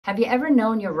Have you ever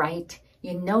known you're right?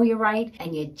 You know you're right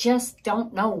and you just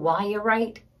don't know why you're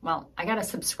right? Well, I got a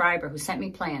subscriber who sent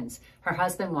me plans. Her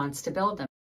husband wants to build them.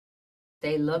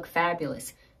 They look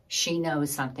fabulous. She knows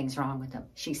something's wrong with them.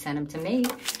 She sent them to me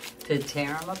to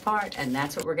tear them apart, and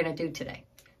that's what we're going to do today.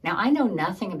 Now, I know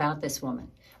nothing about this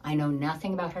woman. I know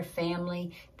nothing about her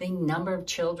family, the number of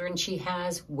children she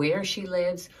has, where she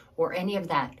lives, or any of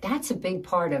that. That's a big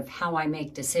part of how I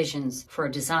make decisions for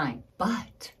a design.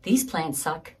 But these plans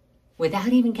suck without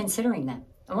even considering them.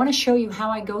 I want to show you how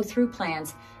I go through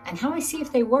plans and how I see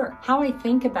if they work, how I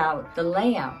think about the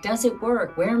layout. Does it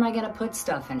work? Where am I going to put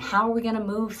stuff? And how are we going to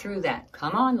move through that?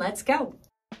 Come on, let's go.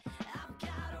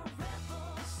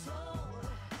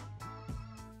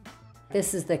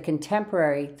 This is the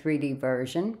contemporary 3D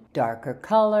version. Darker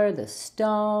color, the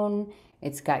stone.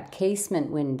 It's got casement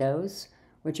windows,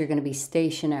 which are going to be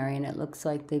stationary, and it looks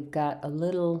like they've got a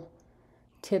little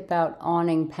tip-out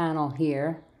awning panel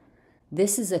here.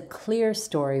 This is a clear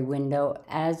story window,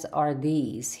 as are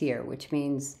these here, which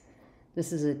means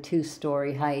this is a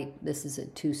 2-story height. This is a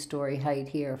 2-story height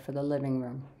here for the living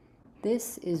room.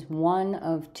 This is one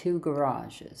of 2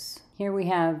 garages. Here we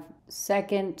have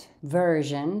second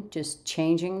version, just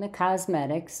changing the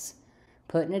cosmetics,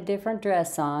 putting a different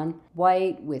dress on,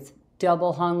 white with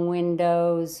double hung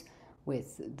windows,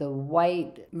 with the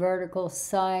white vertical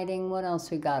siding. What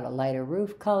else we got? A lighter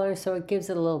roof color, so it gives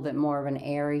it a little bit more of an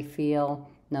airy feel.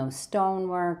 No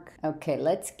stonework. Okay,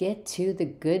 let's get to the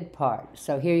good part.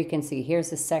 So here you can see,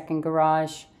 here's the second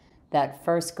garage. That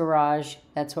first garage,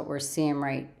 that's what we're seeing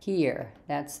right here.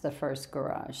 That's the first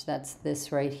garage. That's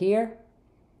this right here.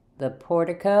 The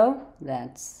portico,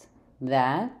 that's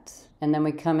that. And then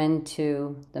we come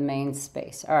into the main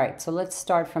space. All right, so let's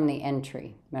start from the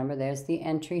entry. Remember, there's the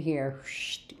entry here.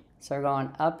 So we're going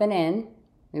up and in.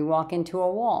 We walk into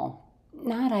a wall.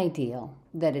 Not ideal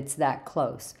that it's that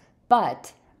close,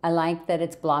 but I like that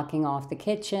it's blocking off the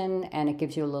kitchen and it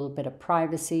gives you a little bit of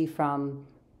privacy from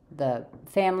the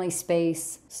family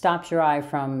space, stops your eye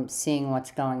from seeing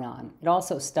what's going on. It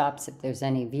also stops if there's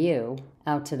any view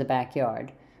out to the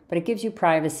backyard, but it gives you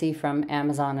privacy from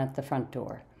Amazon at the front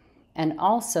door. And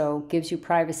also gives you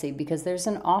privacy because there's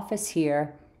an office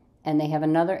here and they have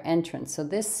another entrance. So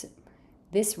this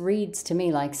reads to me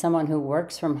like someone who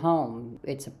works from home.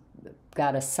 It's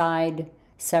got a side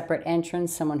separate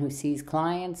entrance, someone who sees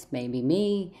clients, maybe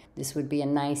me. This would be a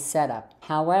nice setup.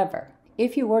 However,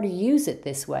 if you were to use it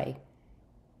this way,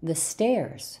 the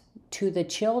stairs to the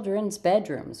children's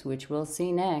bedrooms, which we'll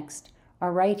see next,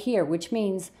 are right here, which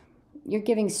means you're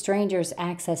giving strangers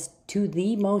access to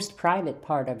the most private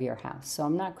part of your house. So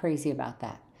I'm not crazy about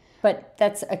that. But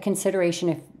that's a consideration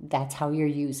if that's how you're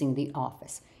using the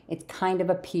office. It kind of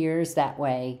appears that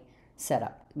way set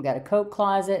up. We've got a coat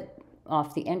closet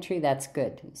off the entry. That's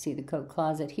good. You see the coat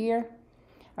closet here?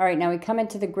 All right, now we come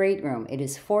into the great room. It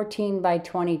is 14 by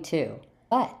 22,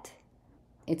 but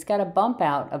it's got a bump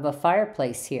out of a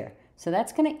fireplace here. So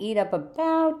that's going to eat up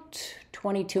about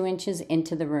 22 inches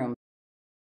into the room.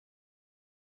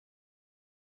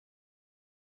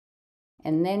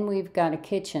 And then we've got a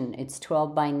kitchen. It's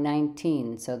 12 by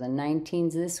 19. So the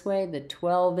 19's this way, the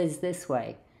 12 is this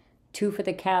way. 2 for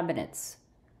the cabinets.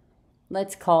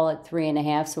 Let's call it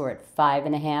 3.5, so we're at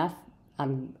 5.5.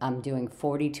 I'm doing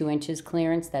 42 inches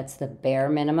clearance. That's the bare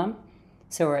minimum.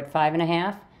 So we're at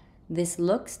 5.5. This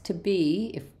looks to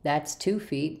be, if that's 2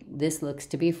 feet, this looks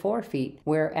to be 4 feet.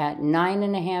 We're at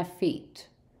 9.5 feet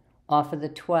off of the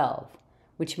 12,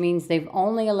 which means they've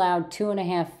only allowed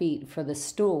 2.5 feet for the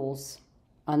stools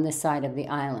on this side of the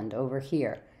island over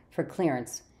here for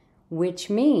clearance, which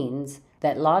means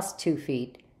that lost 2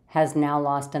 feet has now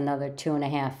lost another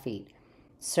 2.5 feet.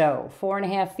 So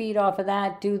 4.5 feet off of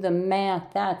that, do the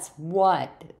math, that's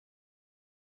what?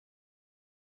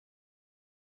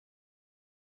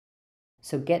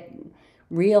 So get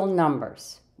real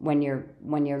numbers when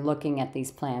you're looking at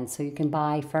these plans so you can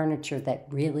buy furniture that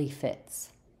really fits.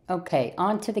 Okay,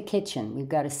 on to the kitchen. We've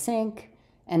got a sink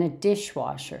and a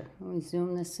dishwasher. Let me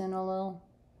zoom this in a little.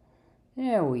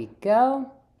 There we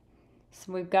go.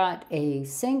 So we've got a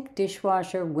sink,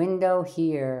 dishwasher, window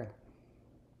here.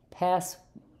 Pass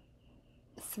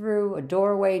through a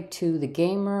doorway to the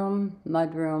game room,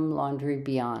 mudroom, laundry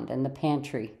beyond, and the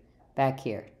pantry back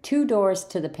here. 2 doors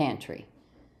to the pantry.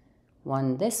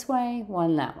 One this way,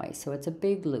 one that way. So it's a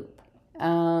big loop.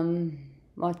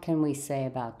 What can we say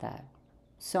about that?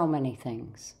 So many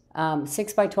things.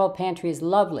 6 by 12 pantry is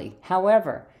lovely.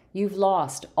 However, you've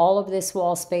lost all of this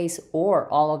wall space or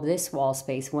all of this wall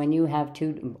space when you have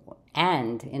 2,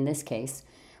 and in this case,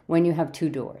 when you have 2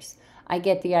 doors. I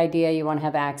get the idea you want to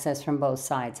have access from both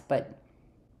sides, but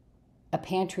A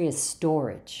pantry is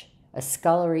storage. A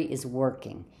scullery is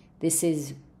working. This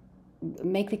is,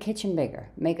 make the kitchen bigger.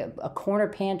 Make a corner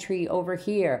pantry over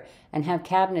here and have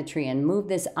cabinetry and move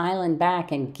this island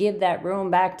back and give that room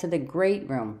back to the great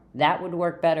room. That would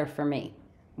work better for me.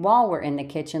 While we're in the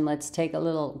kitchen, let's take a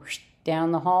little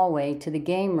down the hallway to the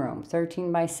game room.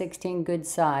 13 by 16, good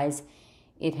size.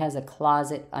 It has a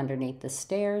closet underneath the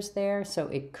stairs there, so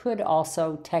it could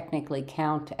also technically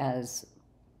count as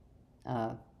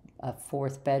a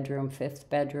fourth bedroom, fifth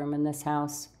bedroom in this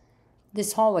house.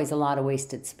 This hallway's a lot of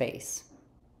wasted space.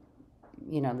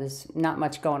 You know, there's not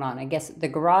much going on. I guess the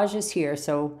garage is here,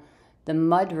 so the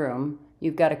mudroom,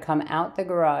 you've got to come out the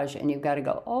garage and you've got to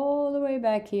go all the way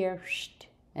back here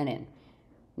and in.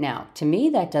 Now, to me,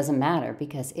 that doesn't matter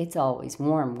because it's always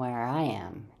warm where I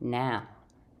am now.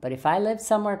 But if I live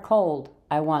somewhere cold,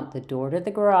 I want the door to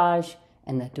the garage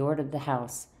and the door to the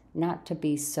house not to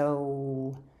be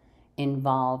so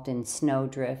involved in snow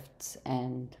drifts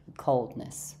and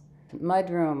coldness.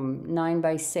 Mudroom, 9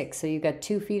 by 6. So you've got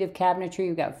 2 feet of cabinetry.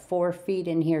 You've got 4 feet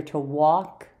in here to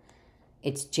walk.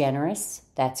 It's generous.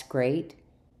 That's great.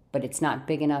 But it's not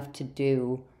big enough to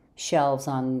do shelves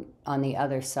on the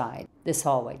other side. This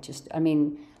hallway, just, I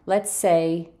mean, let's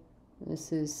say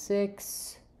this is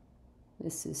 6.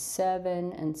 This is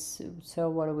 7, and so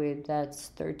what are we, that's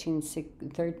 13,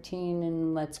 13,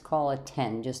 and let's call it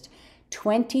 10. Just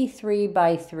 23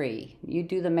 by 3. You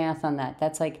do the math on that.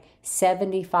 That's like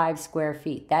 75 square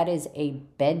feet. That is a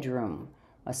bedroom,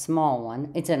 a small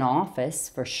one. It's an office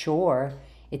for sure.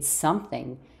 It's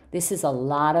something. This is a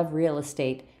lot of real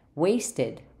estate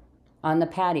wasted on the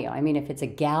patio. I mean, if it's a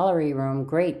gallery room,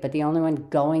 great, but the only one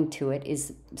going to it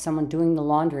is someone doing the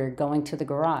laundry or going to the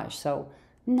garage. So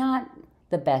not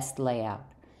the best layout.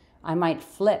 I might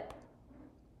flip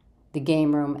the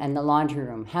game room and the laundry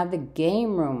room. Have the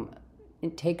game room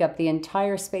take up the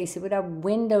entire space. It would have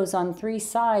windows on 3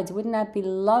 sides. Wouldn't that be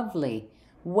lovely?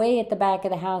 Way at the back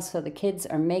of the house so the kids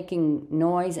are making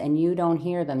noise and you don't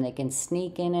hear them. They can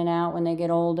sneak in and out when they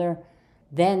get older.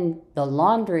 Then the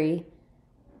laundry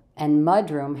and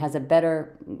mudroom has a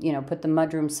better, you know, put the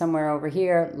mudroom somewhere over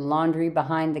here. Laundry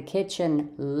behind the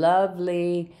kitchen.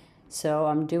 Lovely. So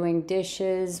I'm doing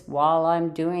dishes while I'm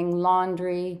doing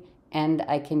laundry, and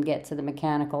I can get to the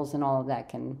mechanicals and all of that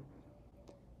can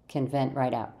vent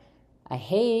right out. I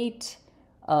hate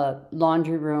a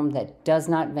laundry room that does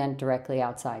not vent directly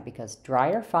outside because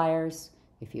dryer fires,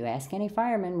 if you ask any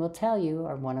fireman, will tell you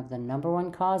are one of the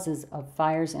 #1 causes of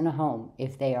fires in a home.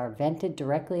 If they are vented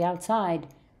directly outside,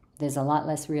 there's a lot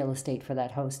less real estate for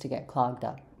that hose to get clogged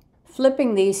up.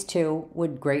 Flipping these two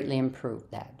would greatly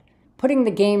improve that. Putting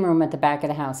the game room at the back of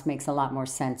the house makes a lot more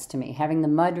sense to me. Having the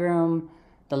mudroom,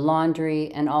 the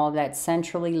laundry, and all of that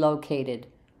centrally located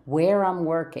where I'm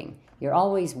working. You're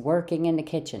always working in the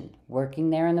kitchen, working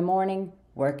there in the morning,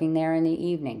 working there in the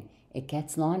evening. It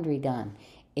gets laundry done.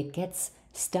 It gets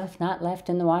stuff not left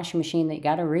in the washing machine that you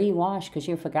got to re-wash because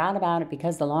you forgot about it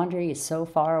because the laundry is so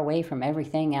far away from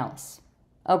everything else.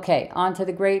 Okay, on to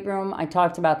the great room. I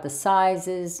talked about the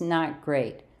sizes, not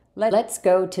great. Let's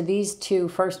go to these 2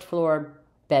 first floor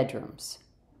bedrooms.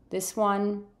 This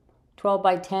one, 12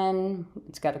 by 10,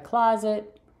 it's got a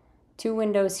closet, 2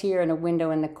 windows here and a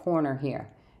window in the corner here.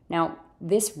 Now,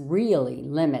 this really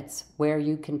limits where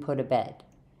you can put a bed.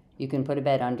 You can put a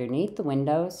bed underneath the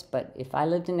windows, but if I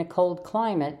lived in a cold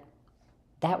climate,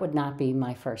 that would not be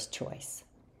my first choice.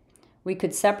 We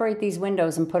could separate these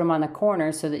windows and put them on the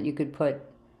corner so that you could put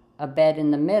a bed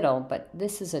in the middle, but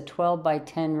this is a 12 by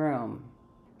 10 room.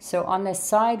 So on this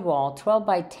side wall, 12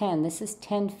 by 10, this is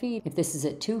 10 feet. If this is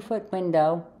a 2-foot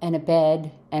window and a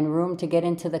bed and room to get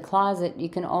into the closet, you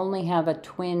can only have a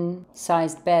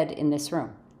twin-sized bed in this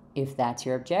room. If that's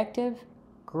your objective,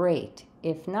 great.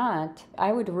 If not,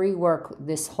 I would rework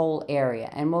this whole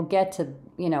area, and we'll get to,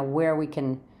 you know, where we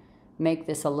can make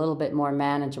this a little bit more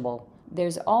manageable.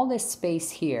 There's all this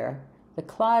space here. The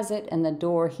closet and the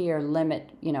door here limit,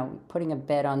 you know, putting a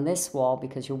bed on this wall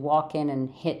because you walk in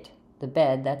and hit the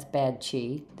bed. That's bad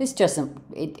chi. This doesn't,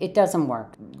 it doesn't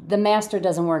work. The master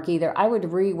doesn't work either. I would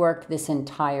rework this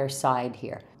entire side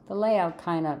here. The layout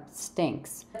kind of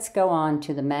stinks. Let's go on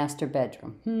to the master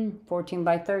bedroom. 14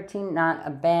 by 13, not a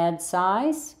bad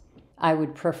size. I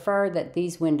would prefer that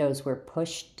these windows were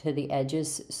pushed to the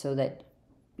edges so that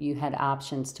you had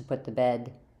options to put the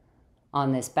bed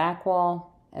on this back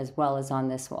wall as well as on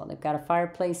this wall. They've got a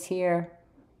fireplace here.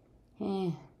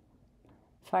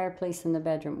 Fireplace in the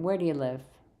bedroom. Where do you live?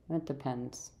 It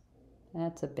depends.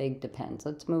 That's a big depends.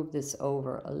 Let's move this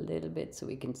over a little bit so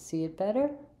we can see it better.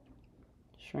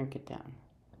 Shrink it down.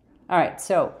 All right,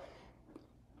 so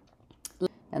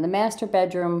and the master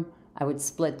bedroom I would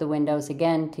split the windows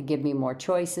again to give me more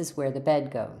choices where the bed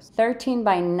goes. 13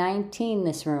 by 19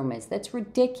 this room is. That's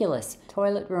ridiculous.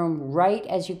 Toilet room right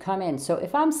as you come in. So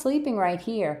if I'm sleeping right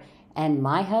here and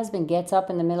my husband gets up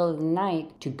in the middle of the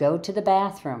night to go to the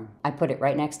bathroom, I put it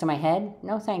right next to my head?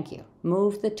 No, thank you.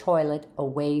 Move the toilet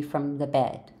away from the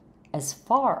bed. As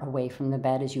far away from the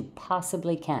bed as you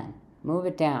possibly can. Move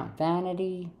it down.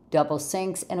 Vanity, double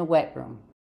sinks, and a wet room.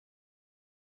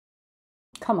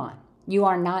 Come on. You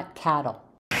are not cattle.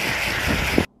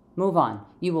 Move on.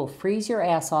 You will freeze your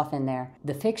ass off in there.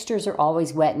 The fixtures are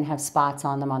always wet and have spots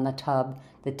on them on the tub.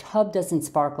 The tub doesn't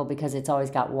sparkle because it's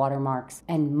always got watermarks.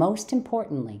 And most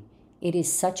importantly, it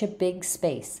is such a big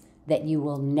space that you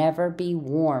will never be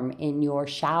warm in your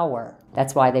shower.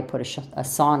 That's why they put a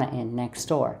sauna in next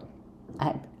door.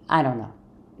 I don't know.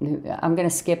 I'm going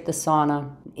to skip the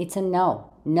sauna. It's a no.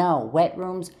 No. Wet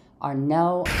rooms are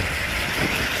no.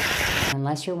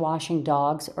 Unless you're washing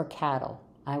dogs or cattle,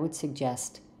 I would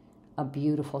suggest a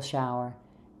beautiful shower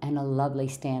and a lovely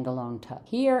standalone tub.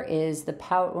 Here is the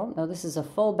oh no, this is a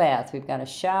full bath. We've got a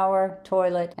shower,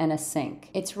 toilet, and a sink.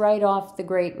 It's right off the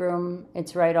great room.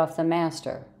 It's right off the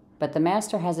master. But the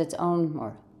master has its own,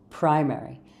 or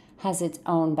primary, has its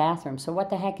own bathroom. So what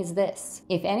the heck is this?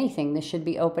 If anything, this should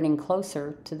be opening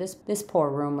closer to this poor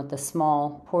room with the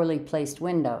small, poorly placed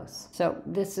windows. So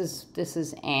this is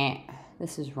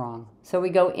wrong. So we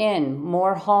go in,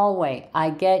 more hallway.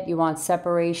 I get you want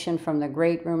separation from the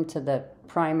great room to the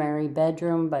primary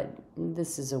bedroom, but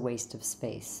this is a waste of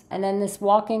space. And then this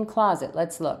walk-in closet,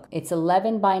 let's look. It's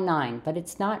 11 by 9, but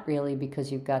it's not really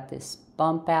because you've got this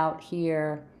bump out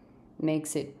here.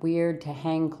 Makes it weird to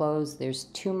hang clothes. There's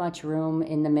too much room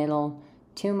in the middle,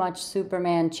 too much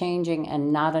Superman changing,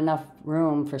 and not enough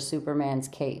room for Superman's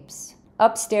capes.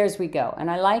 Upstairs we go,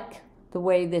 and I like the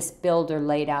way this builder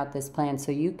laid out this plan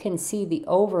so you can see the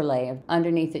overlay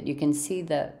underneath it. You can see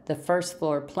the first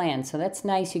floor plan. So that's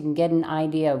nice. You can get an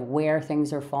idea of where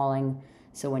things are falling.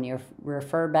 So when you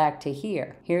refer back to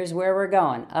here, here's where we're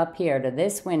going, up here to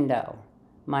this window.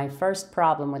 My first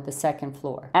problem with the second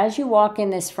floor. As you walk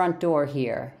in this front door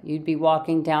here, you'd be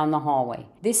walking down the hallway.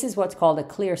 This is what's called a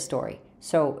clear story.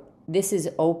 So this is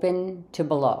open to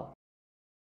below.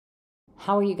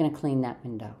 How are you going to clean that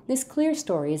window? This clear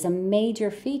story is a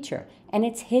major feature, and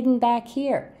it's hidden back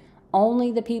here.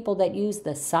 Only the people that use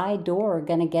the side door are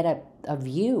going to get a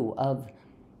view of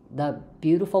the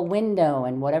beautiful window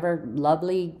and whatever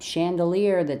lovely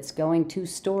chandelier that's going 2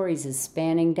 stories is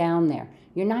spanning down there.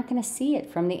 You're not going to see it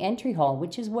from the entry hall,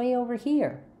 which is way over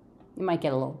here. You might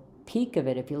get a little peek of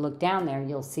it. If you look down there,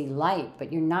 you'll see light,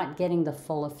 but you're not getting the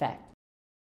full effect.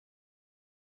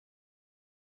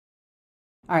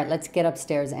 All right, let's get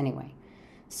upstairs anyway.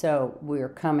 So we're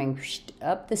coming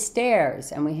up the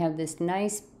stairs, and we have this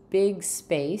nice big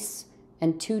space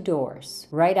and 2 doors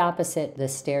right opposite the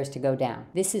stairs to go down.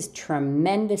 This is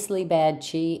tremendously bad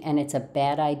chi, and it's a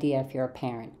bad idea if you're a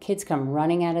parent. Kids come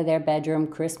running out of their bedroom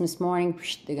Christmas morning,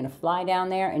 they're gonna fly down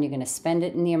there, and you're gonna spend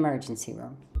it in the emergency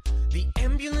room. The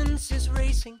ambulance is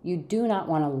racing. You do not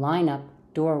wanna line up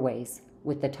doorways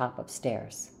with the top of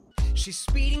stairs. She's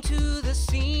speeding to the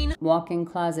scene. Walk-in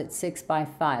closet 6 by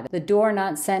 5. The door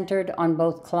not centered on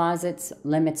both closets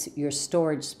limits your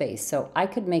storage space. So I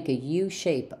could make a U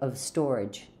shape of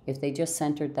storage if they just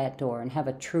centered that door and have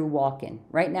a true walk-in.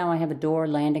 Right now I have a door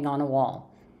landing on a wall.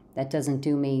 That doesn't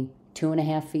do me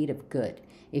 2.5 feet of good.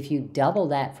 If you double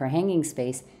that for hanging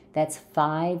space, that's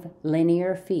 5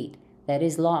 linear feet that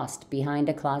is lost behind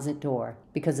a closet door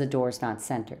because the door's not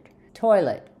centered.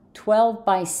 Toilet. 12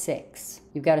 by 6.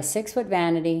 You've got a 6-foot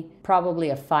vanity, probably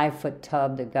a 5-foot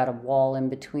tub. They've got a wall in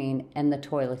between, and the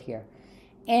toilet here.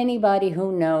 Anybody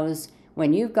who knows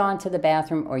when you've gone to the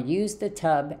bathroom or used the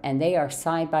tub and they are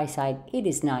side by side, it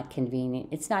is not convenient.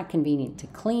 It's not convenient to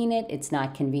clean it. It's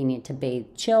not convenient to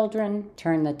bathe children.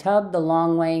 Turn the tub the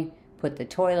long way, put the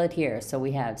toilet here. So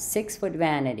we have 6-foot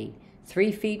vanity,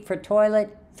 3 feet for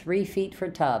toilet, 3 feet for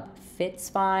tub. Fits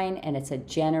fine, and it's a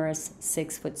generous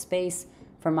 6-foot space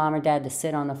for mom or dad to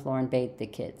sit on the floor and bathe the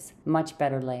kids. Much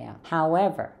better layout.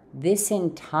 However, this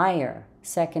entire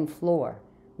second floor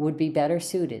would be better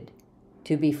suited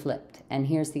to be flipped. And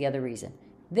here's the other reason.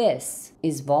 This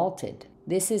is vaulted.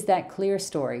 This is that clear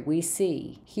story we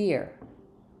see here.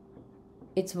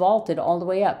 It's vaulted all the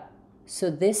way up. So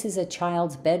this is a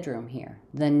child's bedroom here.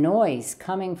 The noise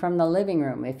coming from the living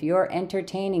room, if you're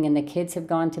entertaining and the kids have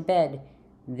gone to bed,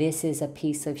 this is a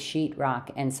piece of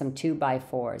sheetrock and some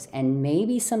 2x4s and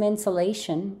maybe some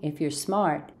insulation if you're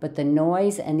smart, but the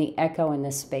noise and the echo in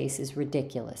this space is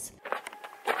ridiculous.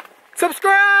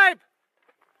 Subscribe!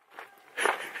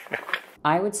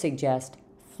 I would suggest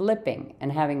flipping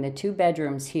and having the 2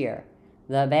 bedrooms here,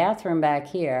 the bathroom back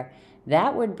here,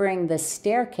 that would bring the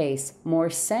staircase more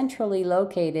centrally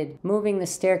located, moving the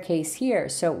staircase here.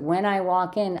 So when I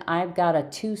walk in, I've got a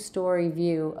 2-story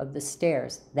view of the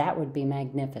stairs. That would be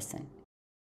magnificent.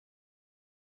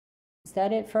 Is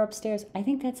that it for upstairs? I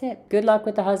think that's it. Good luck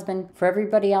with the husband. For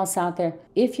everybody else out there,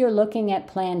 if you're looking at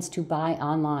plans to buy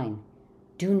online,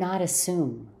 do not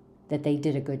assume that they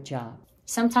did a good job.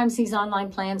 Sometimes these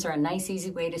online plans are a nice, easy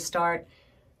way to start,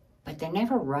 but they're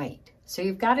never right. So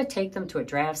you've got to take them to a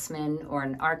draftsman or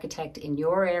an architect in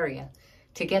your area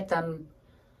to get them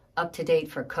up to date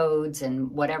for codes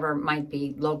and whatever might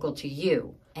be local to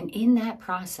you. And in that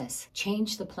process,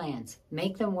 change the plans,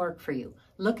 make them work for you.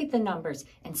 Look at the numbers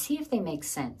and see if they make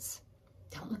sense.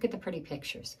 Don't look at the pretty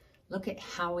pictures. Look at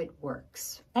how it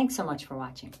works. Thanks so much for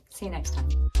watching. See you next time.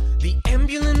 The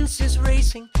ambulance is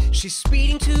racing. She's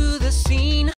speeding to the scene.